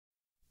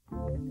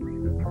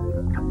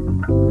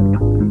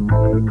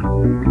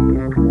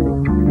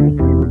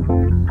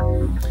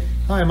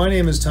Hi, my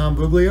name is Tom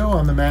Buglio.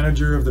 I'm the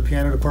manager of the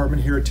piano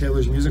department here at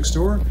Taylor's Music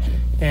Store,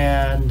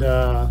 and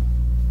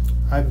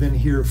I've been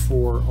here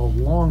for a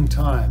long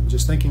time.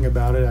 Just thinking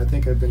about it, I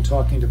think I've been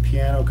talking to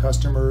piano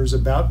customers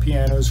about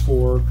pianos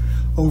for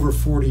over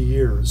 40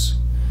 years.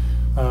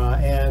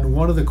 And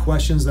one of the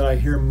questions that I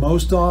hear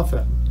most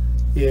often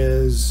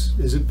is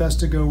it best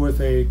to go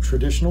with a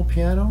traditional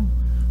piano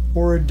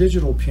or a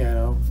digital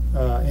piano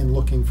in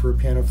looking for a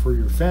piano for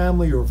your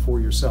family or for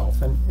yourself?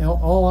 And in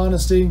all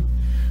honesty,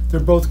 they're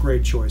both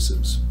great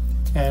choices.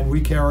 And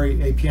we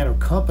carry a piano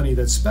company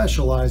that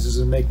specializes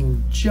in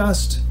making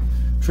just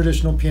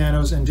traditional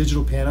pianos and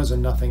digital pianos and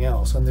nothing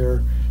else. And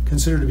they're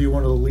considered to be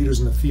one of the leaders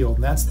in the field,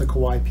 and that's the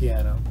Kawai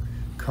Piano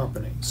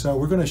Company. So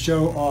we're going to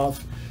show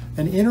off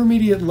an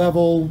intermediate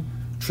level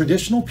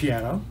traditional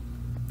piano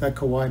that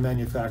Kawai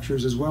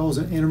manufactures, as well as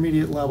an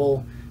intermediate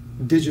level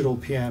digital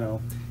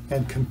piano,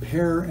 and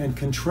compare and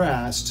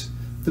contrast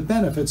the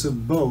benefits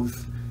of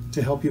both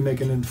to help you make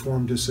an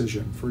informed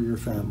decision for your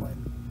family.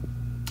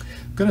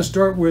 I'm going to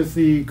start with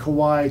the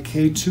Kawai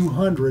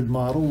K200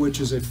 model,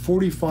 which is a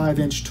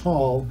 45-inch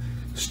tall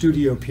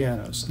studio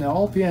pianos. Now,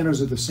 all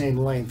pianos are the same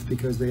length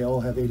because they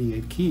all have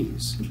 88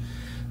 keys.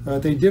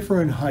 They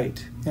differ in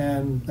height,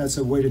 and that's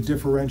a way to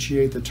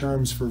differentiate the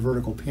terms for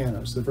vertical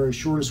pianos. The very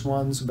shortest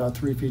ones, about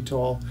 3 feet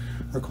tall,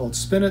 are called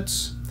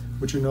spinets,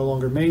 which are no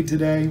longer made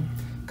today.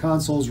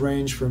 Consoles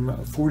range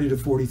from 40 to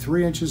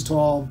 43 inches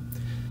tall.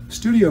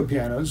 Studio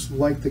pianos,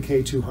 like the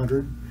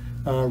K200,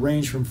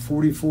 range from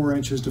 44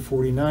 inches to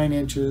 49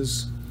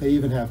 inches. They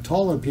even have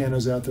taller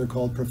pianos out there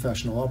called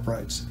professional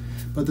uprights.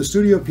 But the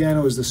studio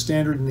piano is the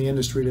standard in the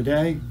industry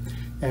today,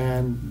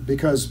 and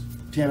because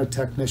piano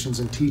technicians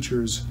and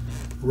teachers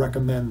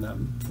recommend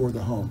them for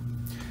the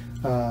home.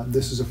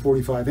 This is a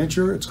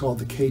 45-incher. It's called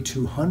the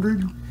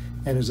K200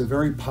 and is a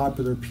very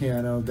popular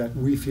piano that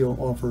we feel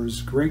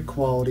offers great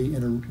quality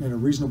in a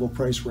reasonable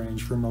price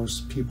range for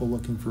most people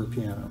looking for a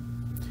piano.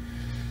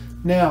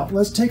 Now,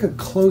 let's take a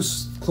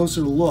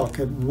closer look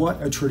at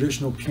what a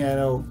traditional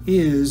piano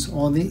is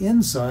on the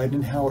inside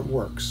and how it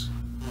works.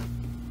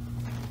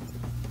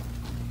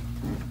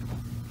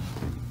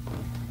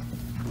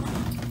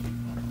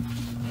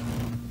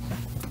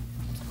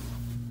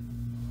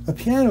 A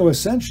piano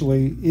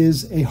essentially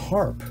is a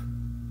harp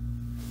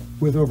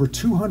with over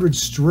 200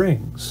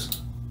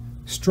 strings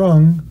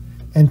strung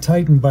and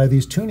tightened by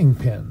these tuning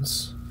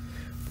pins.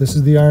 This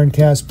is the iron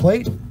cast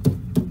plate,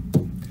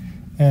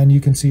 and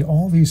you can see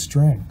all these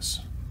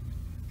strings.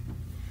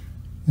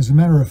 As a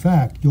matter of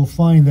fact, you'll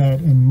find that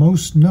in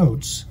most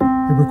notes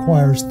it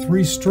requires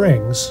 3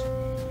 strings,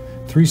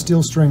 3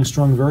 steel strings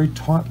strung very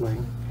tautly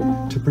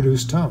to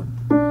produce tone.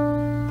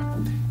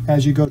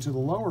 As you go to the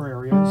lower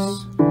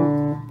areas,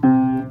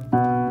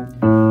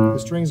 the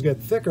strings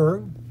get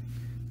thicker.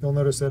 You'll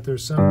notice that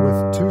there's some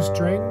with 2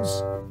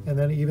 strings, and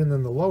then even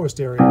in the lowest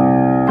area,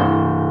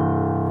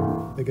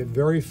 they get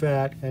very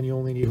fat and you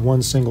only need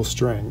 1 single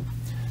string.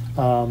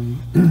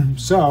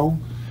 So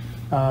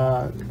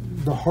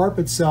the harp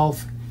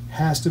itself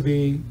has to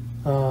be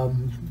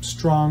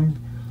strung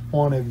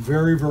on a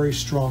very, very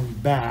strong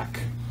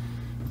back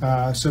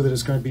so that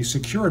it's going to be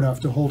secure enough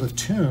to hold a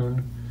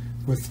tune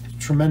with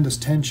tremendous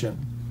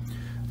tension.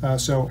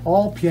 So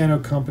all piano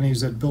companies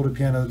that build a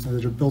piano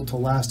that are built to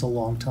last a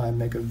long time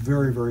make a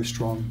very, very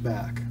strong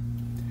back,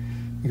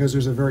 because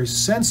there's a very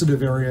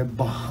sensitive area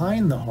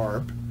behind the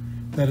harp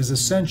that is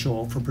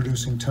essential for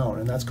producing tone,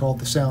 and that's called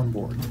the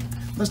soundboard.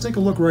 Let's take a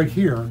look right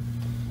here.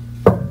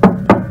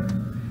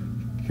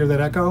 Hear that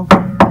echo?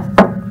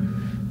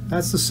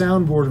 That's the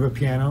soundboard of a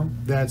piano.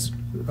 That's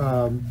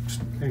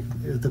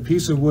the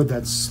piece of wood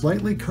that's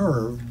slightly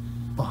curved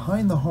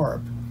behind the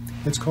harp.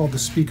 It's called the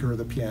speaker of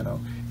the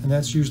piano, and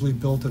that's usually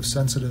built of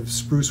sensitive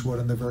spruce wood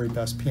in the very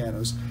best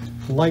pianos,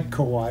 like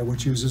Kawai,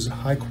 which uses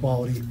high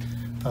quality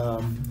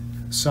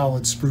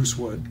solid spruce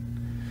wood,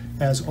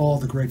 as all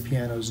the great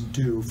pianos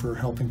do for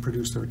helping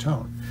produce their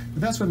tone. But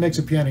that's what makes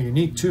a piano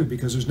unique too,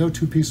 because there's no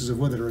 2 pieces of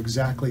wood that are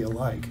exactly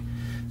alike.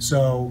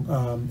 So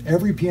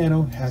every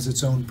piano has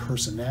its own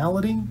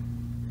personality.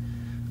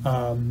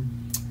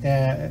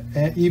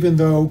 And even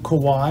though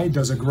Kawai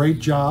does a great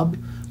job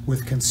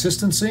with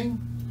consistency,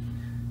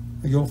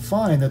 you'll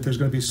find that there's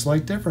going to be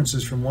slight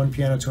differences from one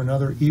piano to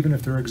another, even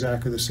if they're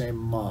exactly the same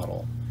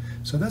model.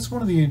 So that's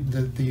one of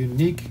the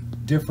unique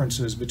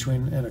differences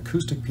between an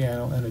acoustic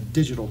piano and a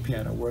digital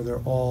piano, where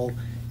they're all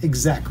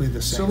exactly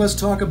the same. So let's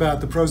talk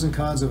about the pros and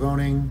cons of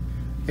owning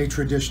a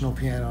traditional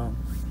piano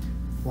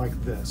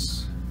like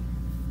this.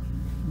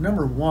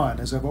 Number 1,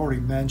 as I've already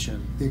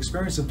mentioned, the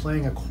experience of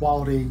playing a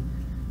quality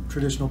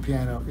traditional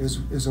piano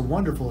is a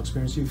wonderful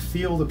experience. You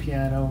feel the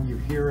piano, you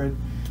hear it,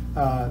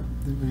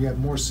 you have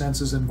more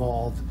senses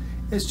involved.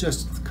 It's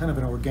just kind of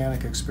an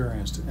organic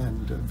experience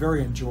and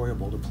very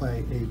enjoyable to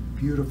play a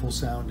beautiful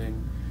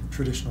sounding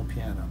traditional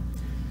piano.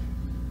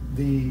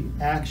 The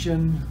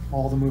action,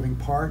 all the moving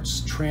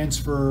parts,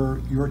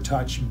 transfer your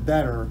touch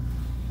better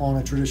on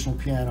a traditional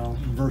piano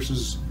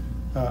versus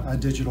a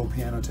digital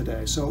piano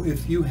today. So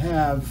if you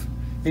have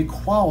a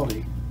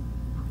quality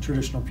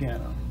traditional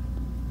piano,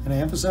 and I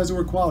emphasize the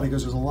word quality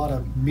because there's a lot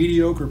of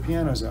mediocre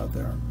pianos out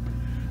there,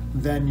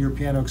 then your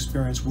piano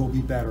experience will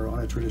be better on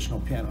a traditional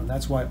piano. And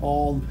that's why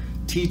all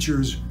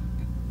teachers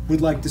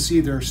would like to see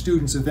their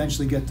students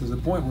eventually get to the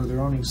point where they're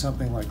owning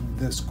something like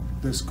this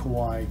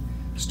Kawai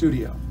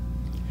Studio.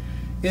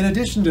 In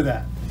addition to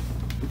that,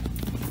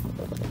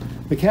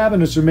 the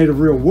cabinets are made of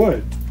real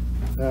wood.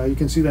 You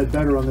can see that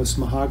better on this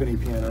mahogany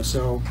piano,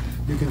 so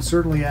you can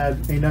certainly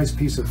add a nice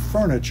piece of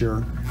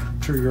furniture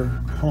to your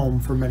home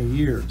for many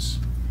years.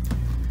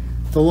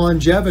 The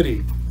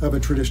longevity of a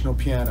traditional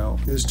piano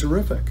is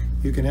terrific.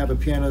 You can have a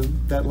piano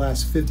that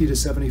lasts 50 to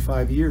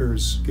 75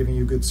 years giving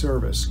you good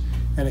service,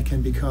 and it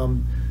can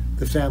become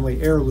the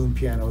family heirloom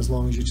piano as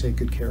long as you take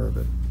good care of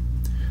it.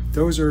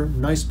 Those are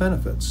nice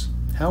benefits.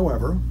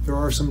 However, there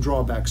are some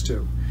drawbacks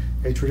too.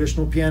 A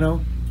traditional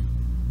piano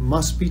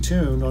must be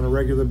tuned on a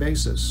regular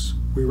basis.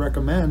 We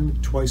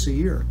recommend twice a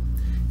year.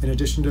 In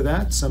addition to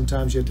that,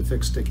 sometimes you have to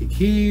fix sticky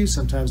keys,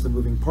 sometimes the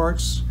moving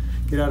parts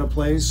get out of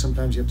place,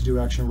 sometimes you have to do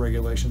action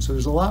regulation. So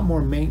there's a lot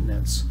more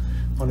maintenance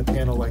on a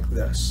piano like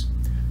this.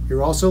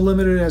 You're also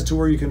limited as to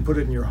where you can put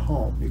it in your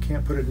home. You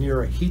can't put it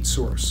near a heat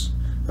source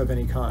of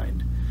any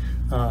kind.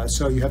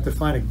 So you have to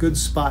find a good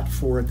spot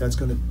for it that's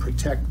going to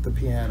protect the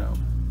piano.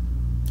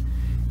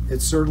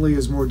 It certainly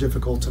is more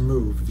difficult to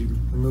move. If you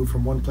move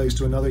from one place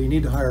to another, you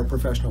need to hire a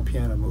professional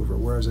piano mover,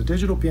 whereas a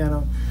digital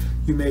piano,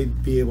 you may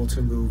be able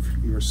to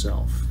move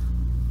yourself.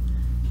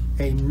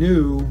 A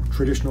new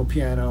traditional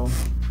piano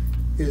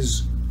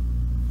is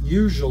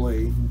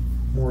usually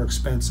more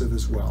expensive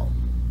as well,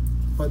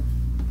 but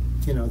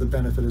you know, the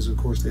benefit is, of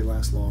course, they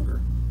last longer.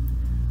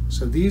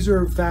 So these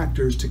are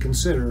factors to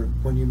consider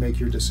when you make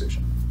your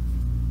decision.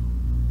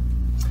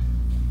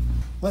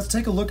 Let's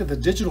take a look at the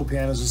digital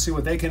pianos and see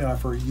what they can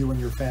offer you and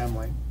your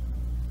family.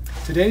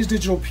 Today's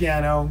digital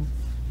piano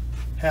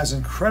has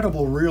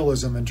incredible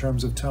realism in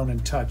terms of tone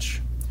and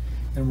touch,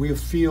 and we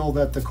feel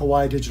that the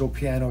Kawai digital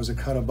piano is a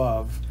cut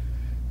above.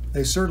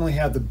 They certainly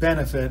have the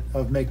benefit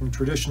of making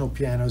traditional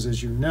pianos,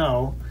 as you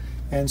know,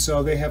 and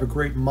so they have a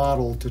great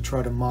model to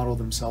try to model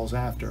themselves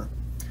after.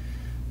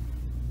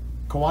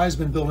 Kawai has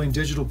been building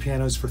digital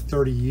pianos for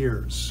 30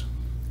 years,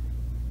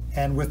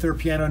 and with their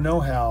piano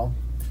know-how,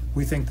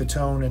 we think the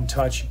tone and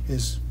touch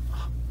is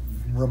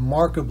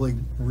remarkably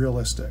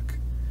realistic.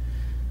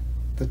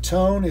 The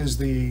tone is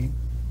the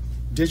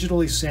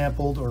digitally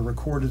sampled or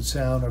recorded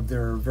sound of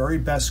their very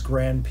best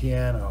grand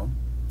piano,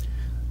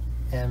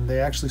 and they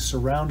actually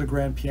surround a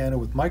grand piano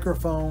with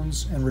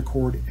microphones and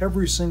record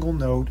every single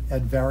note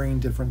at varying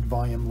different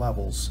volume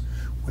levels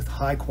with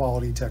high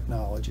quality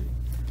technology.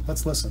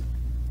 Let's listen.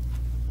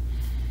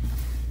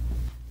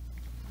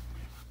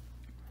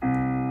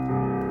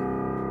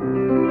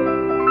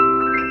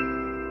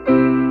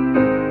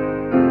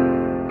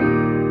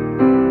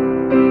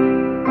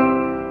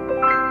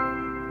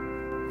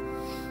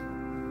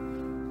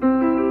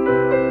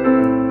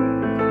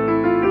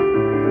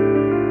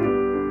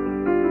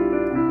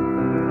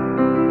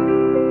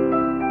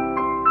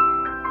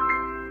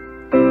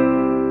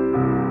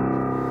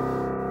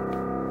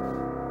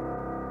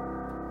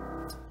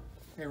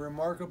 A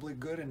remarkably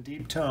good and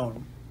deep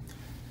tone.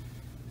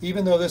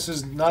 Even though this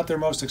is not their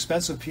most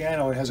expensive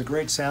piano, it has a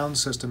great sound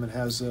system. It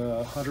has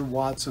 100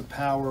 watts of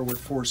power with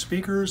 4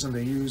 speakers, and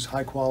they use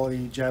high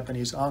quality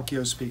Japanese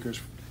Onkyo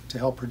speakers to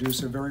help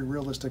produce a very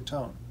realistic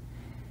tone.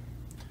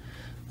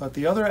 But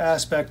the other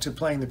aspect to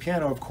playing the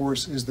piano, of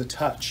course, is the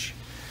touch.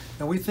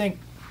 And we think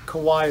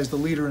Kawai is the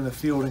leader in the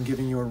field in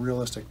giving you a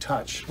realistic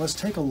touch. Let's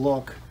take a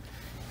look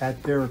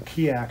at their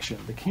key action.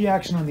 The key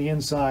action on the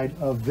inside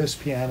of this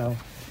piano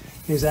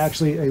is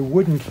actually a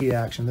wooden key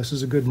action. This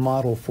is a good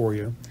model for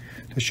you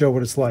to show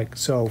what it's like.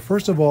 So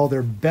first of all,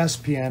 their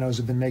best pianos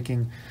have been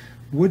making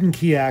wooden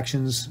key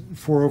actions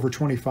for over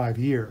 25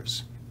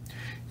 years.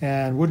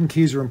 And wooden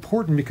keys are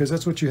important because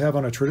that's what you have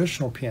on a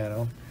traditional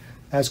piano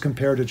as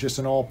compared to just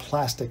an all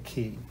plastic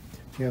key.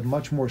 You have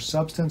much more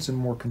substance and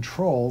more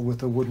control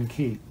with a wooden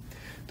key.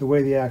 The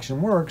way the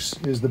action works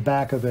is the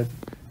back of it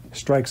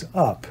strikes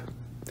up,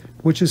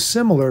 which is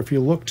similar if you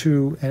look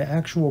to an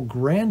actual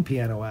grand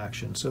piano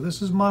action. So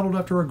this is modeled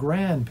after a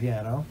grand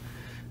piano,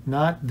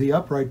 not the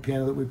upright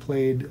piano that we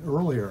played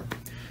earlier.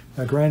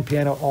 A grand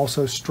piano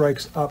also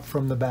strikes up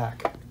from the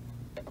back.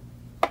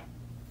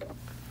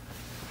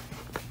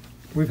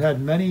 We've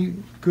had many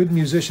good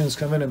musicians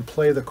come in and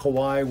play the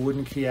Kawai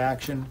wooden key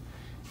action,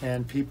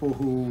 and people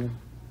who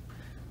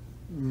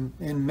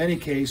in many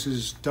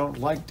cases don't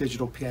like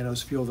digital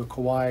pianos feel the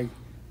Kawai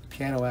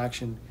piano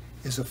action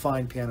is a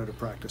fine piano to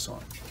practice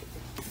on.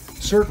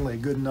 Certainly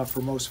good enough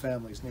for most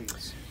families'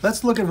 needs.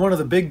 Let's look at one of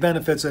the big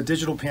benefits that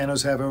digital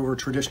pianos have over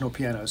traditional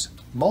pianos.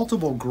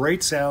 Multiple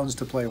great sounds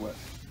to play with.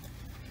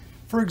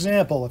 For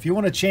example, if you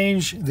want to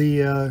change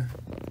the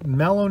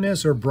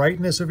mellowness or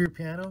brightness of your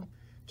piano,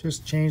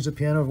 just change the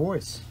piano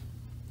voice.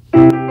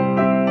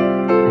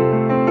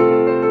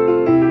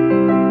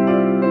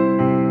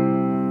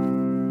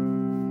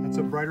 That's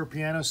a brighter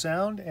piano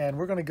sound, and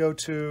we're going to go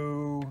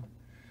to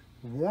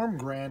warm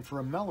grand for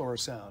a mellower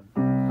sound.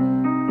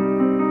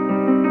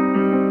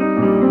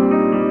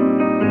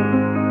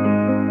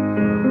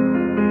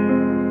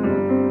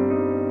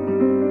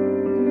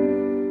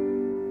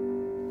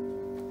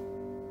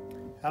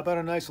 How about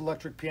a nice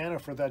electric piano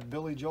for that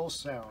Billy Joel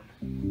sound?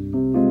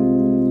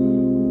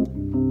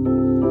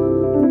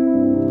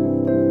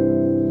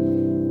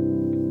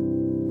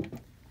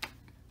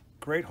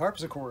 Great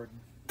harpsichord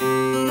when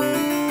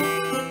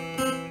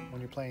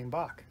you're playing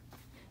Bach.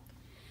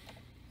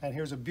 And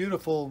here's a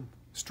beautiful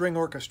string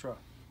orchestra.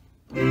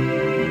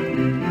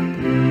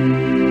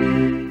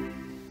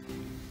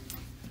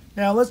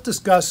 Now let's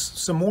discuss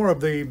some more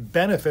of the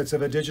benefits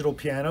of a digital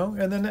piano,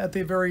 and then at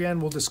the very end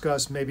we'll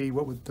discuss maybe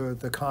what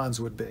the cons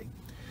would be.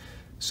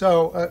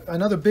 So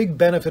another big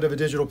benefit of a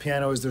digital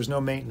piano is there's no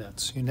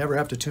maintenance. You never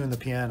have to tune the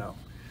piano.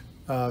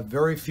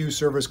 Very few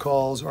service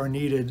calls are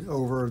needed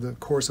over the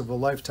course of a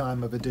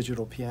lifetime of a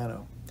digital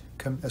piano,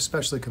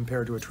 especially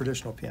compared to a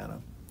traditional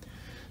piano.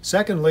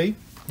 Secondly,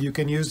 you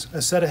can use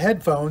a set of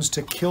headphones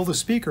to kill the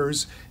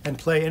speakers and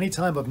play any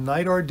time of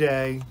night or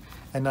day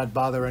and not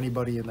bother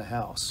anybody in the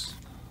house.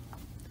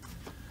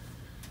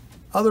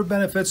 Other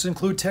benefits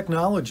include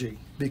technology,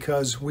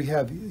 because we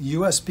have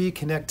USB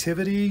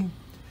connectivity,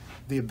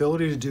 the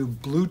ability to do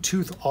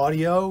Bluetooth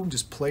audio,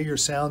 just play your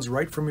sounds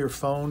right from your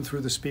phone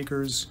through the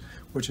speakers,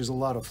 which is a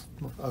lot of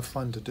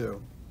fun to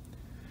do.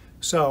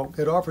 So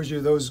it offers you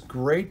those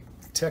great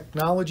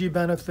technology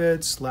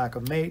benefits, lack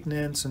of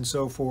maintenance, and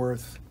so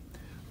forth.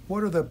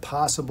 What are the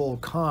possible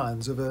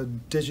cons of a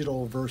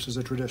digital versus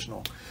a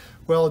traditional?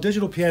 Well, a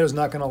digital piano is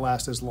not going to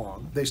last as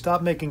long. They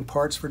stopped making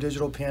parts for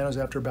digital pianos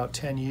after about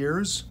 10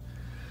 years.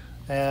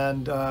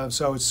 And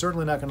so it's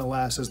certainly not going to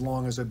last as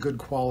long as a good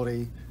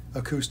quality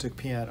acoustic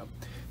piano.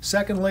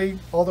 Secondly,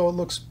 although it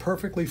looks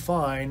perfectly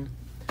fine,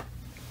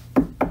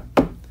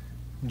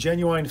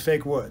 genuine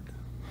fake wood.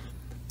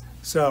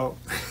 So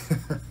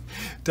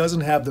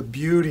doesn't have the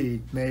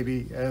beauty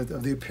maybe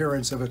of the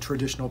appearance of a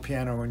traditional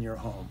piano in your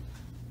home.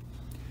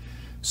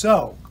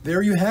 So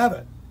there you have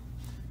it.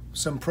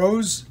 Some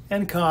pros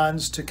and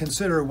cons to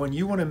consider when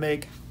you want to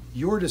make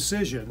your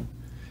decision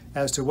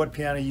as to what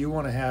piano you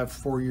want to have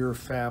for your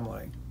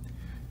family.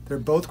 They're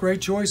both great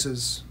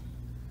choices.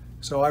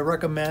 So I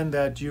recommend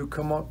that you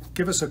come up,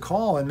 give us a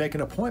call and make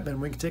an appointment.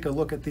 We can take a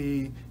look at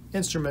the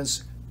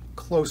instruments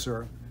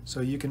closer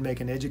so you can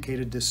make an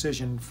educated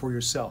decision for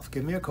yourself.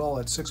 Give me a call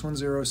at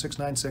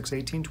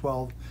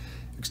 610-696-1812,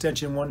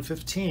 extension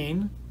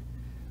 115,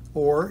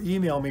 or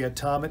email me at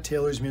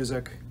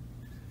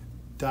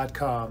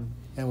tom@taylorsmusic.com,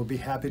 and we'll be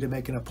happy to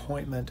make an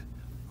appointment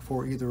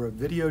for either a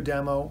video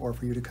demo or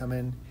for you to come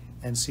in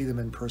and see them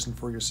in person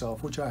for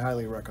yourself, which I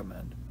highly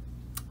recommend.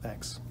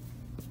 Thanks.